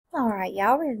Alright,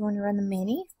 y'all, we're going to run the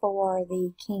mini for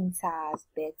the king size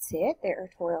bed set. There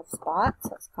are 12 spots.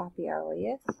 Let's copy our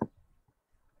list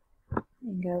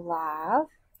and go live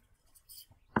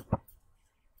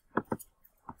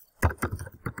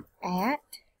at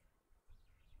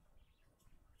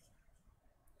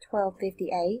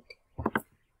 12:58.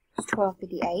 It's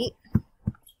 12:58.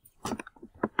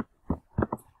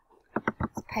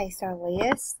 Let's paste our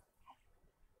list.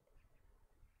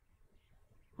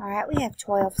 Alright, we have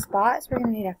 12 spots. We're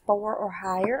going to need a 4 or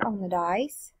higher on the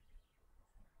dice.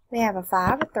 We have a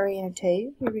 5, a 3, and a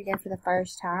 2. Here we go for the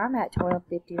first time at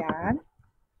 12:59.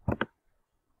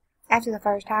 After the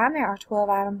first time, there are 12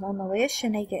 items on the list.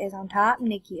 Shanika is on top,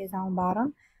 Nikki is on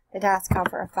bottom. The dice call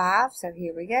for a 5, so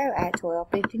here we go at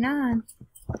 12:59.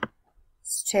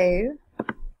 It's 2,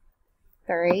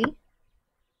 3,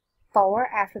 4.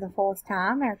 After the fourth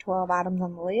time, there are 12 items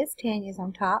on the list. Tanya's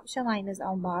on top, Shalena's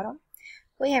on bottom.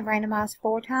 We have randomized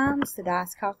 4 times. The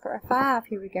dice called for a 5.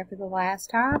 Here we go for the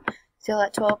last time. Still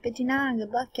at 12:59.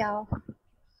 Good luck, y'all.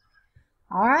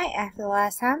 Alright, after the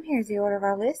last time, here's the order of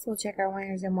our list. We'll check our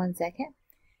winners in 1 second.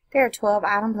 There are 12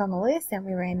 items on the list, and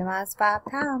we randomized 5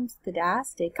 times. The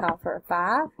dice did call for a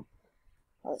 5.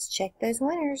 Let's check those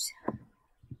winners.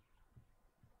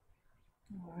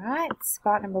 Alright,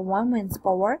 spot number 1 wins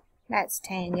 4. That's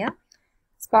Tanya.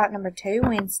 Spot number 2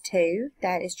 wins 2.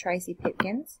 That is Tracy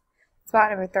Pipkins.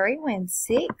 Spot number 3 wins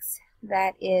 6.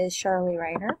 That is Shirley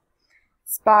Rayner.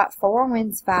 Spot 4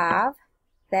 wins 5.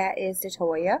 That is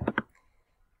Detoya.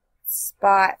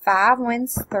 Spot 5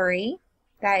 wins 3.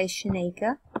 That is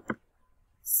Shanika.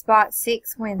 Spot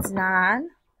 6 wins 9.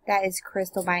 That is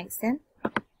Crystal Bankston.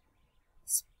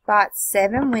 Spot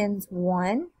 7 wins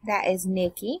 1. That is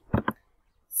Nikki.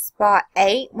 Spot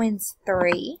 8 wins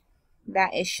 3.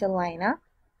 That is Shalana.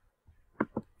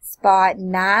 Spot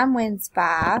 9 wins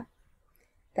 5.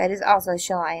 That is also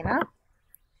Shalana.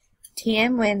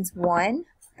 10 wins 1.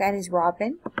 That is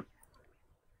Robin.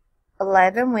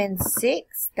 11 wins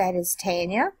 6. That is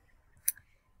Tanya.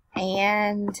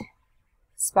 And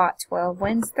spot 12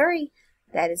 wins 3.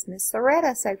 That is Miss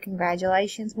Loretta. So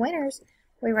congratulations, winners.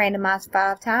 We randomized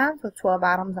 5 times with 12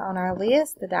 items on our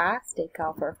list. The dice did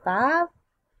call for a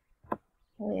 5.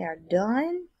 We are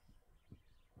done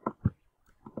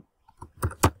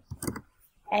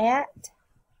at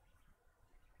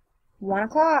 1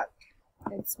 o'clock.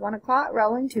 It's 1 o'clock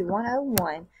rolling to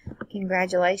 1:01.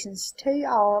 Congratulations to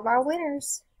all of our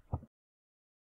winners.